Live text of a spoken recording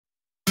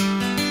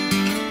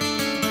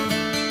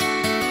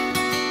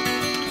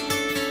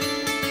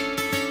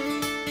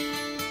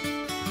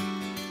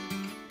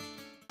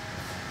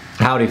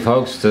Howdy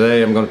folks,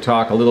 today I'm going to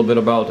talk a little bit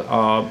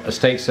about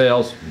estate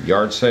sales,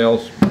 yard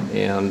sales,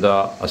 and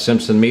a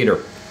Simpson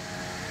meter.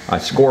 I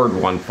scored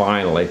one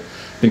finally.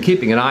 Been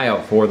keeping an eye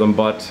out for them,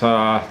 but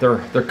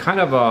they're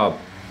kind of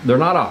they're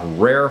not a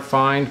rare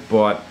find,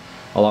 but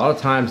a lot of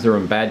times they're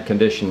in bad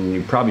condition and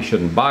you probably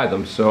shouldn't buy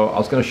them. So I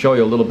was going to show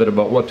you a little bit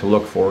about what to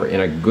look for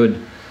in a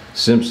good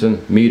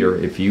Simpson meter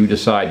if you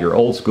decide you're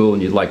old school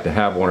and you'd like to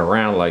have one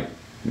around like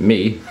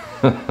me.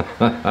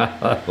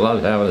 I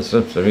love having a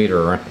Simpson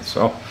meter around.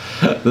 So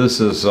this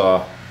is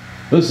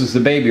the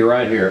baby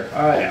right here.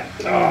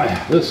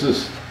 This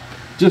is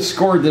just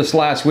scored this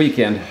last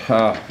weekend,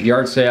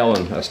 yard sale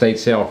and estate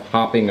sale,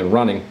 hopping and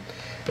running,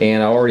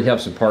 and I already have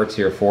some parts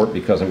here for it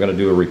because I'm going to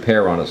do a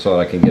repair on it so that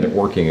I can get it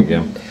working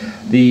again.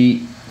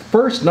 The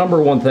first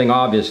number one thing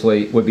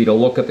obviously would be to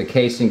look at the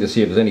casing to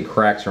see if there's any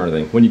cracks or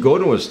anything. When you go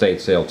to an estate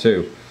sale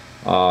too,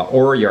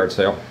 or a yard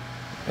sale,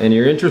 and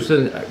you're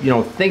interested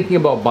in, thinking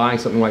about buying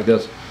something like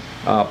this,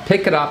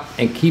 pick it up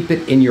and keep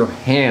it in your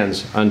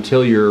hands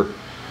until you're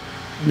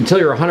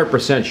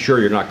 100% sure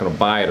you're not going to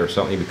buy it or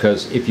something,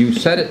 because if you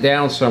set it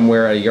down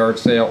somewhere at a yard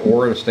sale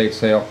or an estate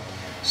sale,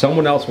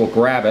 someone else will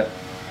grab it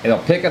and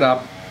they'll pick it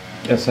up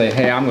and say,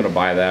 hey, I'm going to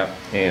buy that,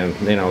 and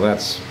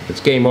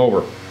it's game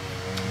over.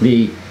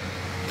 The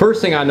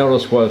first thing I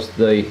noticed was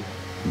the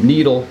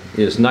needle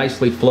is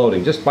nicely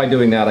floating. Just by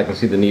doing that, I can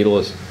see the needle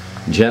is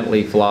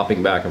gently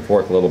flopping back and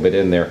forth a little bit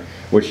in there,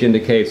 which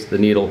indicates the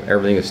needle,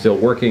 everything is still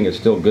working, is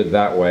still good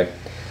that way.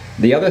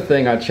 The other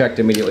thing I checked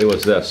immediately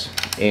was this,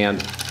 and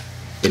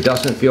it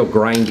doesn't feel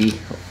grindy.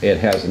 It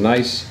has a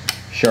nice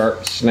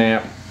sharp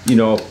snap,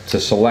 to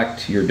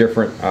select your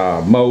different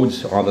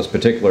modes on this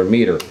particular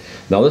meter.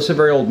 Now this is a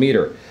very old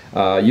meter.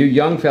 You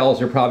young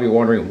fellas are probably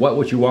wondering, what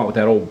would you want with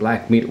that old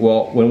black meter?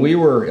 Well, when we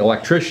were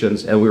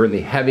electricians and we were in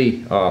the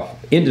heavy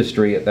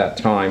industry at that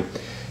time,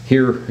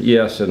 here,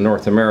 yes, in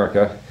North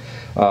America,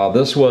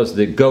 this was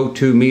the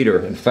go-to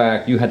meter. In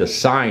fact, you had to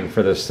sign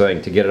for this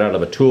thing to get it out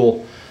of a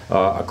tool,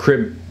 a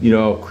crib,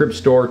 crib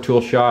store, tool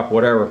shop,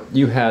 whatever.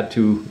 You had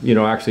to,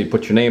 actually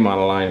put your name on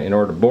the line in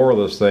order to borrow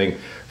this thing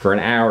for an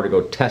hour to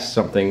go test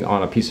something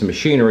on a piece of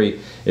machinery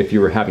if you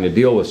were having to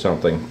deal with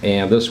something.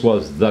 And this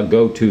was the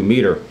go-to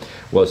meter,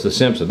 was the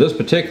Simpson. This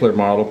particular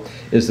model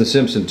is the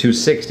Simpson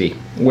 260,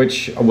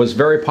 which was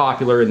very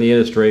popular in the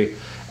industry.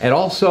 And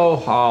also,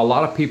 a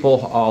lot of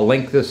people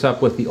link this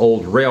up with the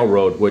old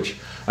railroad, which,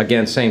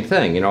 again, same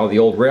thing. The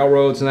old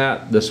railroads and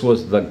that, this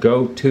was the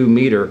go-to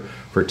meter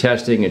for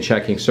testing and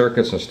checking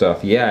circuits and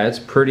stuff. Yeah, it's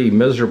pretty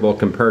miserable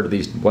compared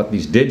to what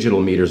these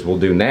digital meters will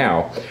do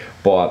now.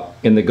 But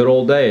in the good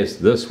old days,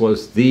 this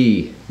was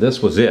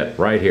it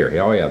right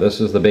here. Oh yeah, this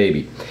is the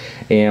baby.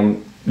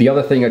 And the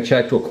other thing I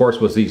checked, of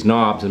course, was these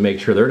knobs and make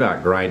sure they're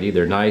not grindy.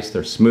 They're nice,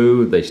 they're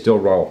smooth, they still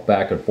roll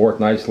back and forth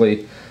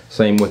nicely.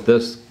 Same with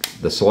this.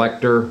 The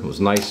selector was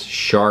nice,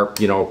 sharp,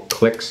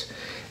 clicks,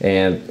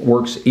 and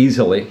works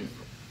easily.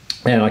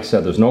 And like I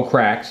said, there's no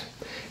cracks,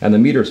 and the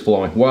meter's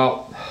flowing.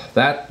 Well,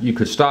 that you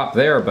could stop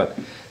there, but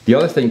the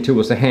other thing too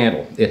was the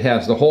handle. It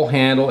has the whole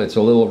handle. It's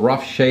a little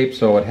rough shape,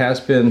 so it has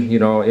been,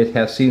 it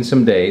has seen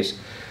some days,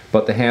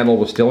 but the handle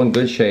was still in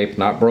good shape,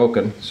 not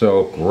broken.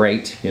 So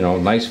great,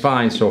 nice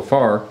find so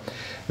far.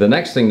 The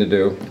next thing to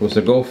do was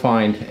to go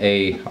find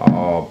a,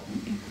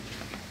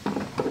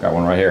 got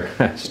one right here,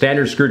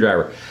 standard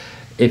screwdriver.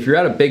 If you're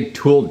at a big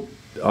tool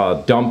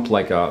dump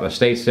like an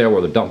estate sale where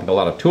they're dumping a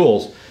lot of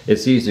tools,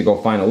 it's easy to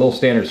go find a little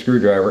standard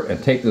screwdriver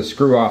and take the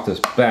screw off this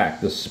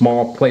back, this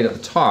small plate at the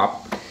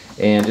top,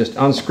 and just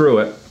unscrew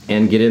it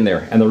and get in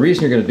there. And the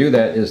reason you're going to do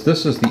that is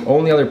this is the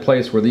only other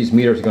place where these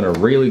meters are going to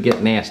really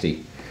get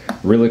nasty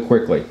really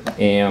quickly.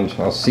 And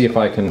I'll see if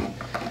I can,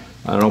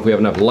 I don't know if we have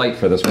enough light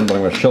for this one, but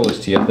I'm going to show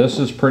this to you. This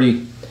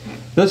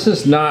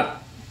is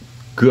not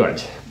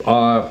good.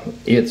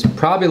 It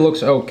probably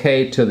looks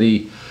okay to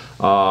the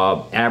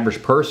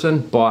average person,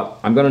 but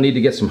I'm going to need to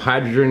get some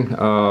hydrogen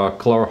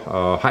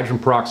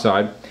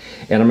peroxide,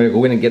 and I'm going to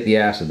go in and get the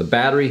acid. The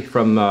battery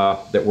from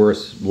that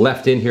was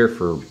left in here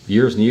for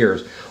years and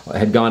years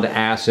had gone to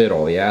acid.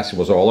 All the acid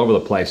was all over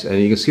the place,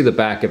 and you can see the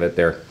back of it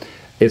there.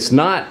 It's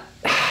not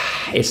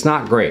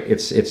great.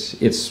 It's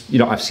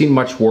I've seen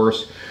much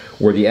worse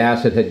where the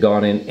acid had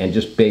gone in and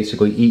just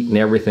basically eaten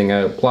everything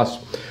out. Plus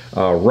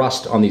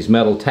rust on these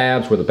metal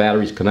tabs where the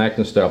batteries connect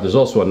and stuff. There's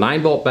also a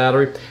 9-volt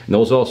battery, and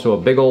there's also a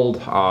big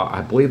old,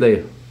 I believe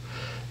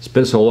it's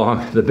been so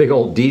long, the big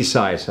old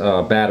D-size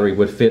battery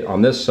would fit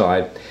on this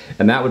side,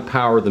 and that would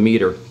power the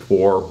meter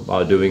for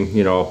doing,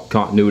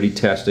 continuity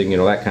testing,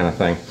 that kind of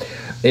thing.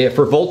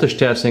 For voltage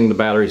testing, the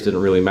batteries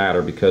didn't really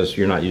matter because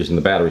you're not using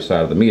the battery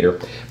side of the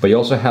meter, but you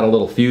also had a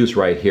little fuse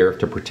right here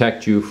to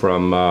protect you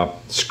from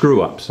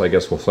screw-ups, I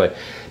guess we'll say,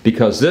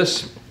 because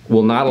this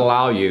will not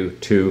allow you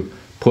to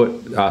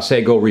put,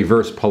 say, go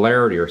reverse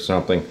polarity or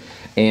something.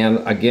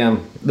 And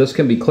again, this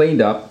can be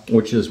cleaned up,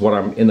 which is what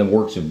I'm in the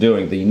works of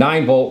doing. The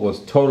 9-volt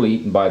was totally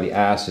eaten by the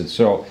acid,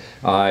 so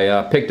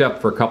I picked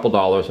up for a couple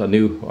dollars a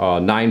new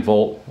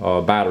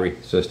 9-volt battery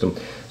system.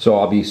 So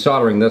I'll be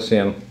soldering this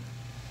in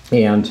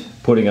and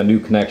putting a new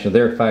connection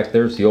there. In fact,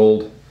 there's the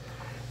old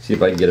See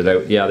if I can get it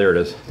out. Yeah, there it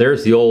is.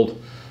 There's the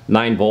old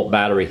 9-volt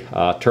battery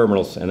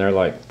terminals, and they're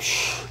like,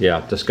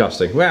 yeah,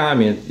 disgusting. Well, I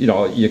mean, you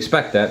know, you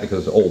expect that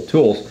because it's old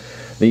tools.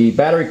 The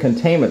battery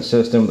containment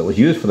system that was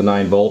used for the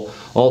 9-volt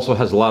also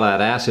has a lot of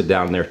that acid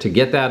down there. To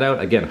get that out,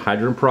 again,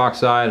 hydrogen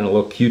peroxide and a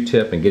little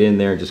Q-tip and get in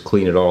there and just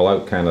clean it all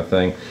out kind of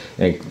thing.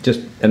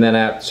 And then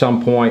at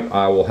some point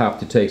I will have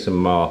to take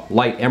some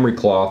light emery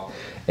cloth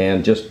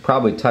and just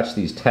probably touch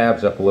these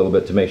tabs up a little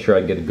bit to make sure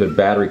I get a good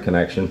battery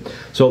connection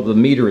so the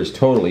meter is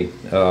totally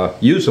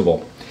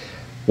usable.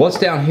 What's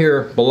down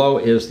here below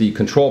is the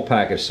control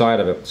package side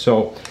of it.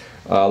 So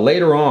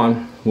later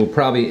on we'll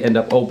probably end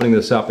up opening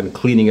this up and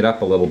cleaning it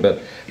up a little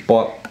bit,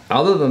 but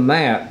other than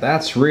that,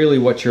 that's really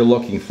what you're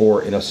looking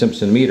for in a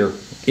Simpson meter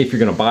if you're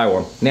going to buy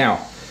one.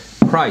 Now,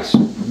 price,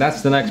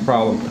 that's the next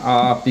problem.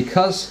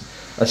 Because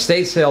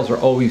estate sales are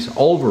always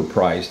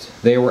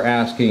overpriced, they were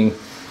asking,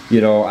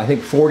 you know, I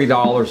think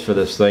 $40 for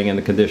this thing in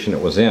the condition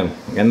it was in.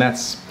 And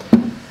that's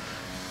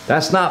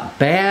not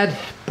bad,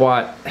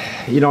 but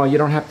you know, you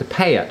don't have to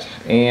pay it.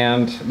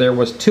 And there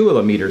was 2 of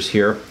the meters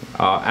here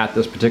at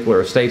this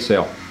particular estate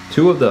sale.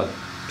 2 of the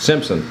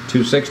Simpson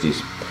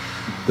 260s.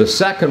 The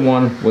second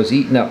one was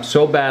eaten up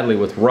so badly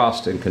with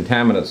rust and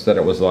contaminants that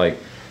it was like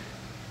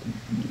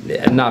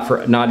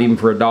not even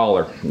for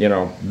 $1. You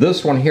know,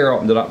 this one here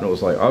opened it up and it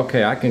was like,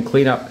 okay, I can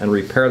clean up and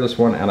repair this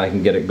one and I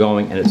can get it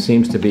going, and it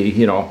seems to be,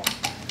 you know,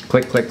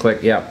 click click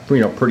click, yeah, you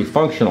know, pretty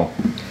functional.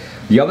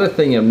 The other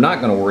thing I'm not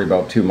going to worry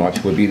about too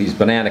much would be these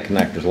banana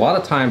connectors. A lot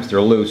of times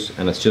they're loose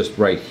and it's just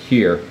right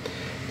here.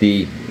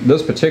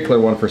 This particular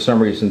one, for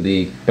some reason,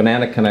 the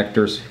banana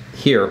connectors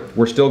here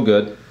were still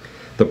good.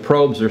 The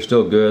probes are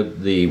still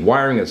good. The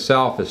wiring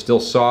itself is still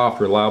soft,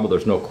 reliable.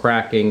 There's no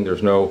cracking.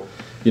 There's no,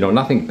 you know,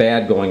 nothing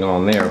bad going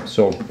on there.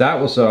 So that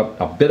was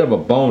a bit of a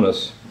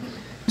bonus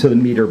to the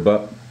meter,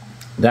 but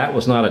that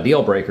was not a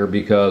deal breaker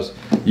because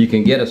you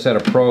can get a set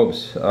of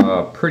probes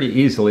pretty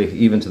easily.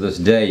 Even to this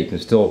day, you can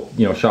still,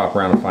 you know, shop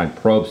around and find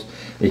probes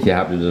if you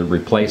happen to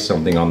replace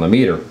something on the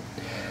meter.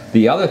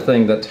 The other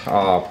thing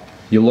that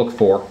you look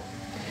for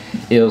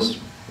is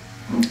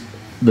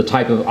the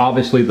type of,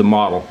 obviously the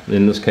model,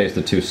 in this case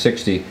the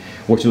 260,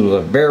 which was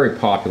a very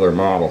popular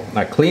model.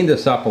 I cleaned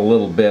this up a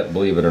little bit,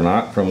 believe it or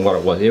not, from what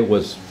it was. It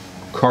was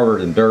covered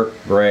in dirt,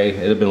 gray.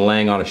 It had been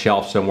laying on a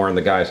shelf somewhere in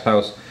the guy's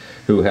house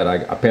who had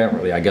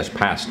apparently, I guess,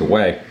 passed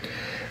away.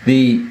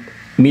 The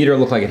meter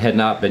looked like it had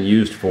not been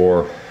used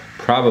for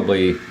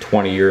probably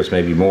 20 years,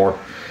 maybe more,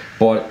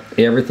 but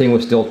everything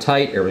was still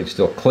tight, everything's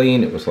still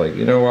clean. It was like,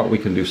 you know what, we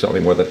can do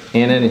something with it.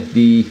 And then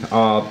the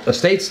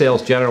estate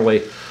sales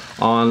generally,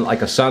 on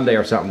like a Sunday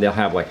or something, they'll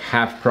have like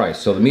half price.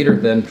 So the meter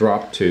then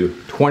dropped to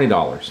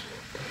 $20.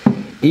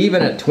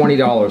 Even at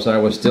 $20, I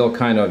was still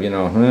kind of, you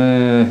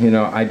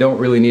know, I don't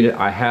really need it.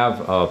 I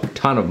have a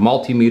ton of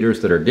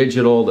multimeters that are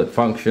digital, that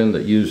function,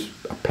 that use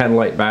a pen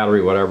light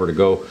battery, whatever, to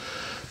go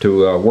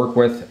to work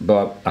with.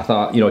 But I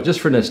thought, you know, just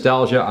for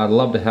nostalgia, I'd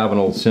love to have an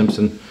old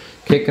Simpson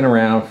kicking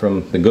around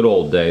from the good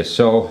old days.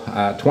 So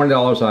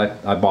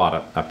 $20, I bought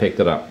it. I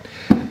picked it up.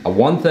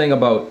 One thing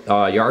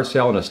about yard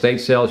sale and estate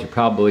sales, you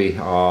probably,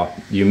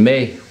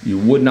 you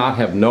would not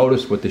have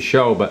noticed with the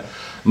show, but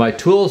my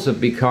tools have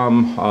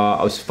become,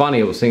 it was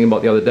funny, I was thinking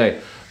about the other day,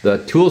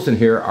 the tools in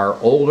here are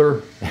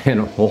older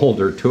and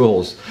older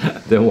tools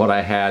than what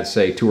I had,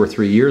 say, 2 or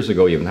 3 years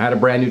ago even. I had a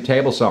brand new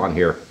table saw in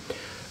here.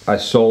 I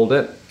sold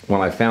it when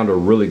I found a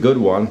really good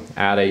one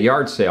at a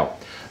yard sale.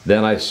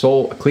 Then I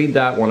cleaned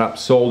that one up,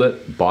 sold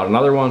it, bought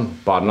another one.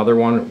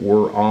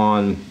 We're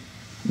on,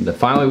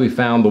 finally we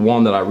found the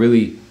one that I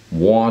really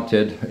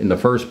wanted in the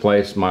first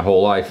place my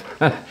whole life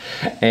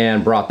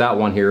and brought that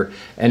one here,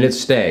 and it's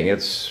staying.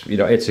 It's, you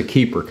know, it's a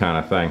keeper kind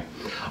of thing.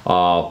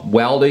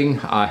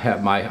 Welding,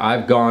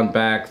 I've gone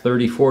back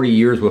 30-40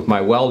 years with my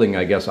welding.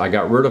 I guess I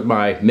got rid of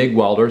my MIG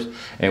welders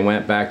and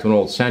went back to an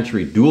old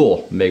Century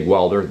dual MIG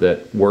welder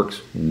that works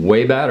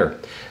way better.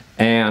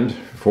 And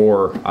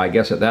for, I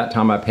guess at that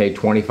time I paid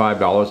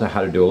 $25. I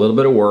had to do a little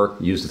bit of work,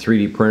 use the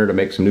 3D printer to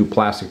make some new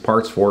plastic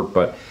parts for it,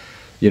 but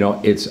you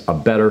know, it's a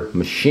better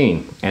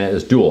machine, and it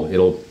is dual.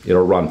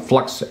 It'll run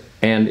flux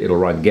and it'll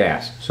run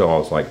gas. So I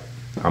was like,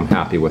 I'm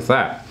happy with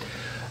that.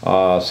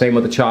 Same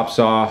with the chop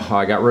saw.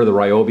 I got rid of the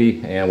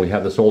Ryobi, and we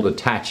have this old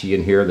Hitachi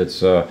in here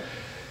that's a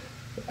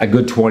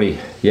good 20,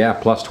 yeah,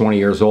 plus 20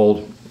 years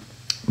old.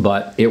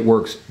 But it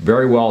works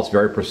very well. It's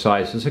very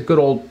precise. It's a good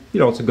old,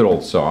 you know, it's a good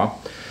old saw.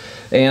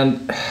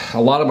 And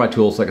a lot of my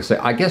tools, like I say,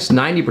 I guess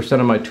 90%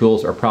 of my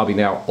tools are probably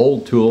now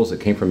old tools that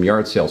came from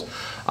yard sales.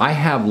 I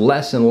have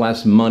less and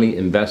less money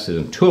invested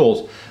in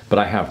tools, but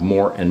I have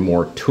more and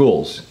more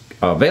tools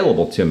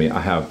available to me.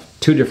 I have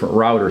 2 different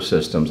router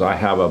systems. I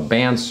have a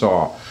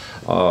bandsaw,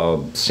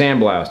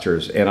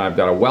 sandblasters, and I've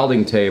got a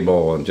welding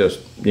table, and just,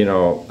 you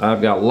know,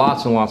 I've got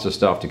lots and lots of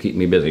stuff to keep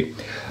me busy.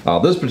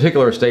 This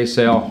particular estate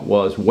sale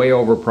was way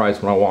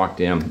overpriced when I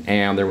walked in,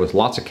 and there was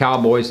lots of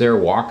cowboys there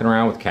walking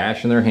around with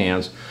cash in their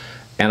hands,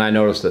 and I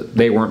noticed that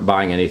they weren't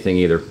buying anything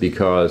either,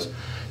 because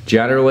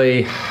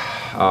generally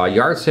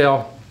yard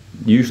sale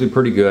usually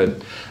pretty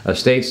good,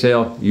 estate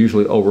sale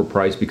usually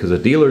overpriced, because the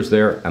dealer's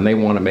there and they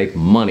want to make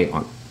money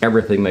on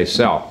everything they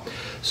sell.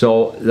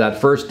 So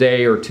that first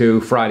day or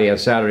two, Friday and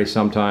Saturday,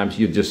 sometimes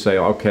you just say,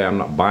 okay, I'm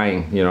not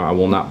buying, you know, I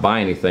will not buy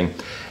anything.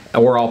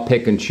 Or I'll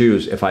pick and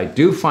choose. If I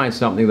do find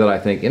something that I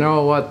think, you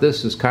know what,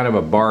 this is kind of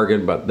a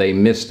bargain, but they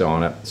missed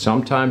on it.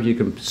 Sometimes you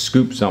can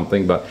scoop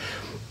something, but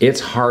it's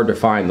hard to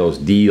find those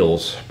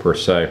deals per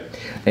se.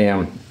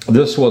 And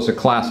this was a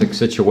classic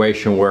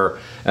situation where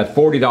at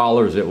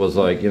 $40, it was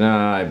like, you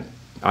know,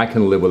 I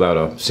can live without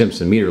a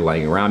Simpson meter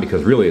laying around,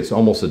 because really it's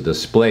almost a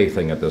display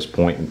thing at this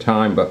point in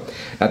time. But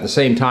at the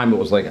same time, it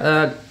was like,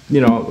 you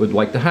know, I would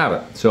like to have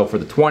it. So for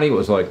the 20, it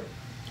was like,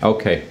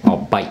 okay, I'll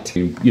bite.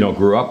 You know,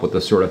 grew up with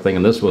this sort of thing,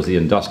 and this was the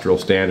industrial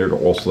standard,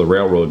 also the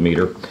railroad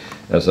meter,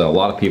 as a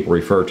lot of people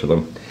refer to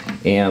them.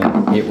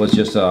 And it was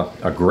just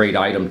a great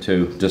item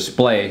to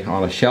display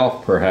on a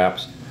shelf,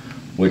 perhaps,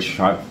 which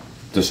I've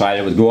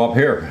decided would go up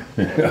here.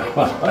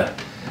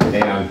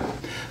 And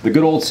the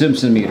good old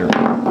Simpson meter.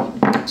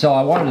 So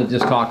I wanted to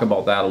just talk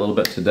about that a little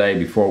bit today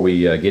before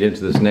we get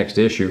into this next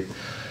issue.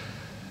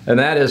 And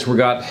that is, we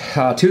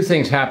got two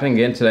things happening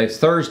again today. It's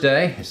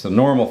Thursday, it's the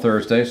normal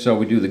Thursday, so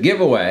we do the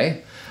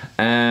giveaway,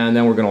 and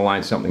then we're going to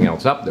line something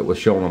else up that was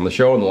shown on the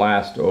show in the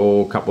last,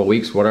 couple of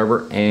weeks,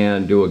 whatever,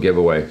 and do a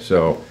giveaway.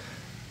 So,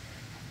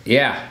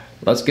 yeah,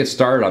 let's get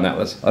started on that.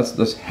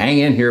 Let's hang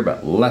in here,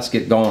 but let's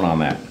get going on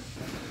that.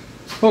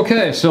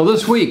 Okay, so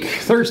this week,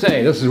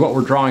 Thursday, this is what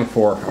we're drawing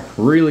for.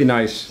 Really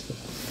nice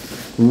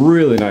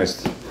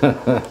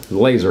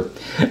laser.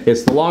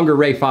 It's the Longer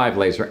Ray5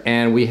 laser,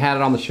 and we had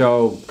it on the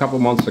show a couple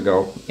months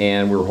ago,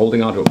 and we were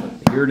holding on to it.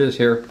 Here it is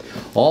here,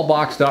 all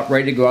boxed up,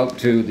 ready to go out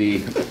to the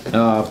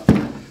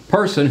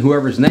person,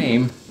 whoever's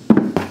name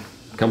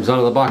comes out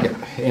of the bucket,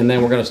 and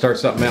then we're going to start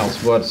something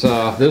else. But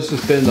this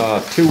has been a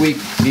 2-week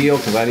deal,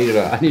 because I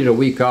needed a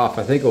week off.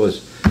 I think it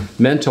was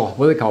what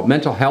do they call it,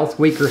 mental health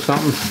week or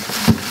something.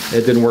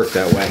 It didn't work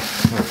that way.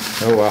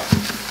 Oh well.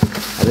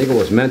 I think it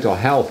was mental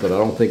health, but I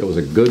don't think it was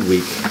a good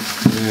week.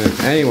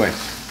 Anyway,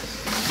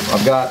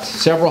 I've got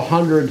several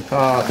hundred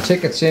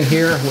tickets in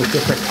here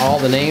with all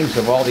the names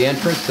of all the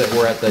entrants that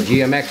were at the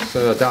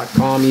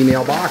gmx.com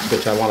email box,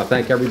 which I want to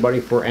thank everybody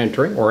for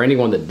entering, or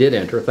anyone that did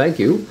enter. Thank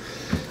you.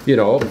 You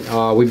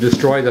know, we've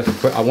destroyed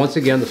once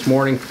again this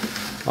morning.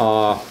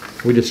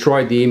 We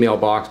destroyed the email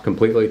box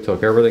completely,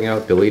 took everything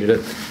out, deleted it,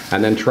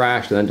 and then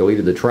trashed, and then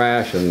deleted the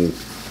trash, and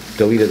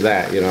deleted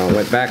that. You know,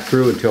 went back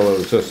through until it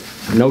was just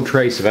no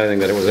trace of anything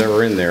that it was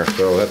ever in there.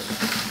 So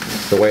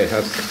that's the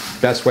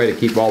best way to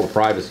keep all the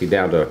privacy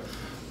down to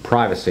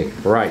privacy.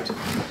 Right.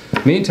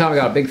 Meantime, I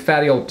got a big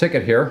fatty old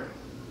ticket here,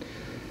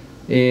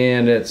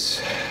 and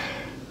it's,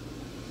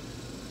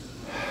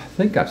 I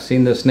think I've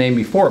seen this name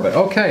before, but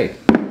okay.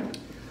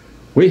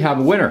 We have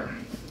a winner.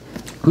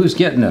 Who's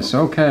getting this?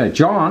 Okay,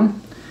 John,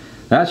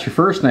 that's your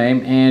first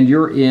name, and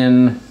you're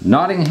in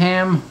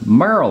Nottingham,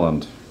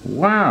 Maryland.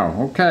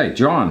 Wow, okay,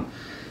 John,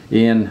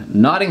 in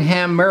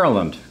Nottingham,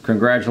 Maryland.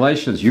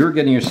 Congratulations, you're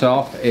getting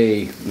yourself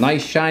a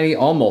nice, shiny,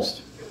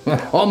 almost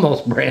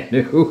brand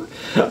new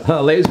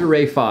Laser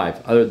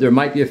Ray5. There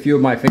might be a few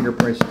of my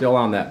fingerprints still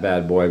on that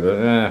bad boy,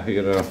 but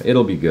you know,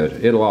 it'll be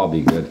good. It'll all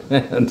be good.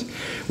 And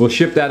we'll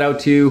ship that out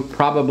to you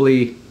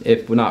probably,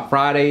 if not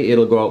Friday,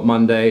 it'll go out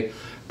Monday.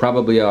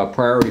 Probably a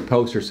priority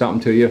post or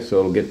something to you,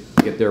 so it'll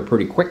get there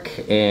pretty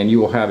quick, and you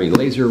will have a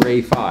Laser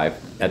Ray5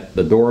 at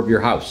the door of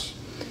your house.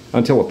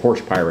 Until the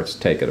Porsche Pirates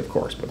take it, of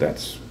course, but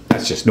that's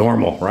just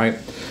normal, right?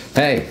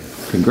 Hey,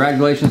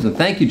 congratulations, and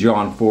thank you,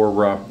 John,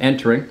 for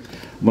entering.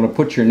 I'm going to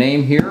put your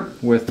name here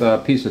with a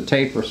piece of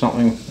tape or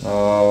something,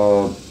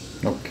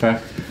 okay,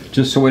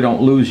 just so we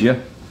don't lose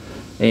you,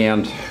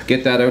 and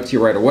get that out to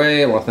you right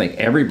away. I want to thank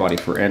everybody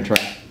for entering,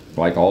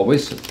 like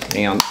always,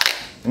 and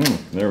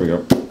there we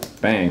go,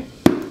 bang,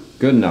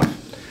 good enough.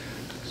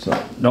 So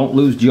don't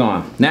lose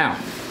John. Now,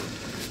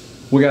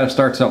 we got to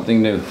start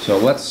something new. So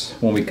let's,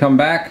 when we come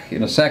back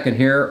in a second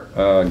here,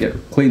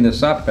 clean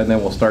this up, and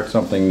then we'll start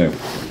something new.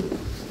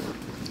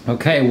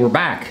 Okay, we're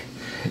back.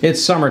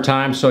 It's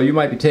summertime, so you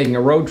might be taking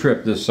a road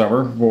trip this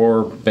summer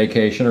or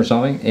vacation or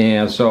something,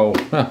 and so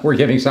we're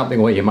giving something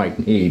away you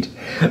might need.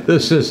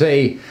 This is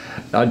a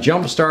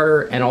jump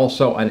starter and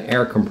also an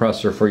air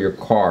compressor for your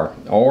car,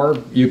 or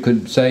you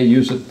could say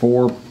use it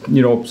for,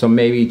 you know, some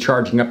maybe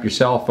charging up your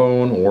cell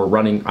phone or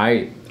running.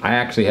 I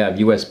actually have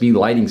USB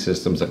lighting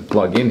systems that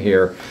plug in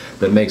here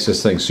that makes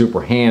this thing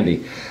super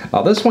handy.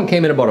 This one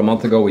came in about a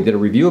month ago. We did a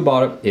review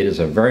about it. It is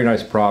a very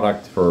nice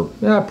product for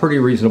a pretty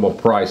reasonable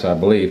price, I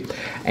believe.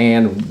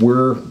 And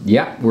we're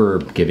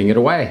giving it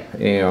away.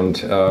 And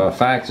in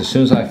fact, as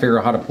soon as I figure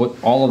out how to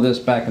put all of this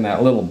back in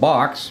that little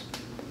box,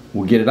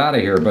 we'll get it out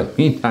of here. But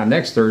meantime,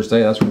 next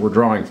Thursday, that's what we're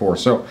drawing for.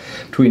 So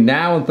between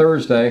now and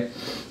Thursday,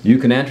 you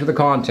can enter the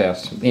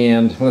contest.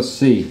 And let's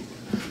see,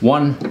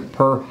 one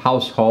per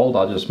household.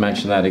 I'll just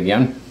mention that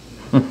again.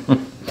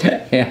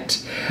 And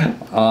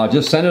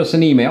just send us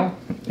an email.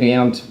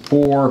 And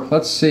for,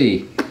 let's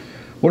see,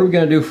 what are we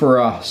going to do for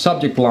a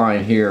subject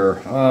line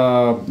here?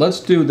 Let's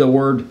do the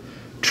word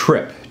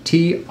trip.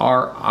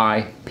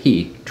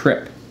 T-R-I-P,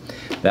 trip.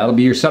 That'll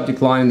be your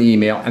subject line in the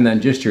email, and then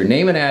just your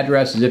name and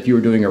address as if you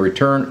were doing a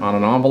return on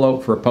an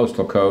envelope for a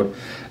postal code,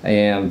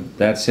 and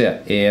that's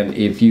it. And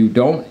if you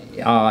don't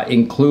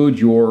include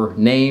your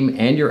name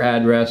and your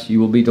address, you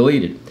will be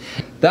deleted.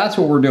 That's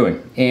what we're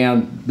doing,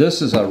 and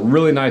this is a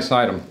really nice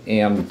item,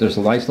 and there's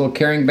a nice little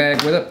carrying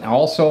bag with it.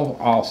 Also,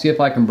 I'll see if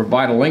I can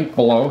provide a link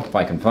below, if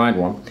I can find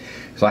one.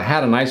 So I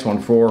had a nice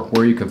one for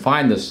where you can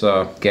find this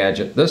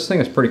gadget. This thing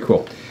is pretty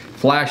cool.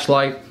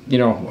 Flashlight, you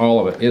know,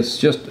 all of it. It's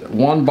just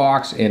one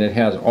box, and it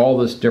has all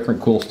this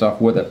different cool stuff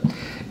with it.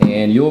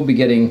 And you'll be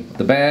getting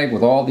the bag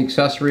with all the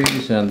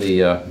accessories and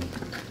the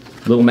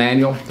little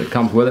manual that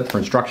comes with it for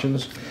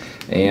instructions.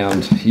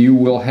 And you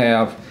will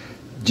have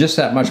just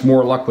that much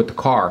more luck with the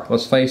car.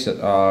 Let's face it,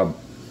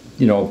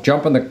 you know,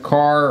 jump in the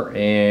car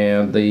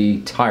and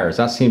the tires.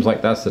 That seems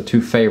like that's the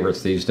two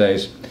favorites these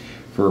days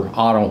for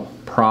auto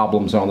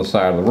problems on the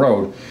side of the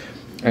road.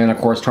 And of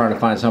course, trying to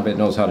find somebody that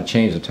knows how to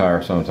change the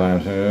tire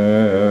sometimes.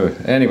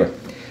 Anyway,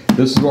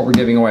 this is what we're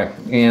giving away.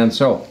 And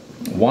so,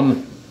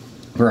 one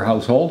per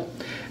household,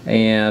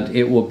 and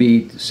it will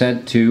be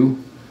sent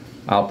to,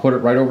 I'll put it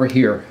right over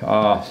here,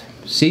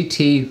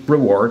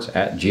 CTrewards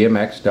at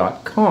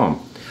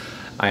gmx.com.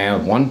 I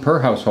have one per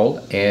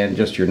household, and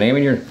just your name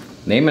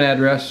and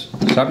address,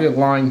 subject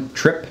line,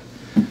 trip,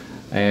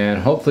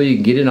 and hopefully you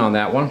can get in on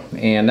that one.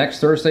 And next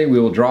Thursday we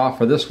will draw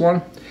for this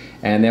one,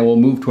 and then we'll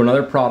move to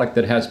another product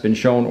that has been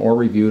shown or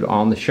reviewed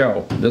on the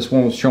show. This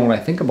one was shown, I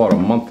think, about a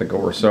month ago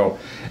or so,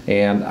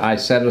 and I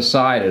set it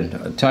aside, and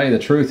I'll tell you the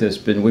truth,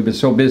 we've been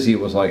so busy,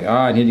 it was like,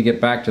 I need to get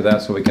back to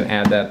that so we can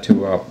add that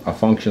to a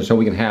function, so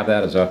we can have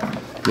that as a,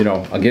 you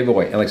know, a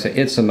giveaway. And like I said,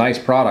 it's a nice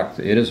product.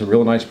 It is a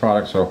real nice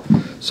product, so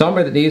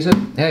somebody that needs it,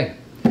 hey.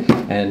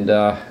 And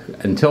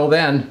until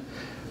then,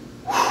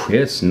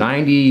 it's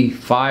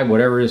 95,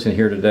 whatever it is in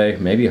here today,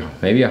 maybe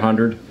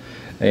 100,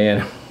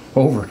 and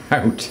over and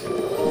out.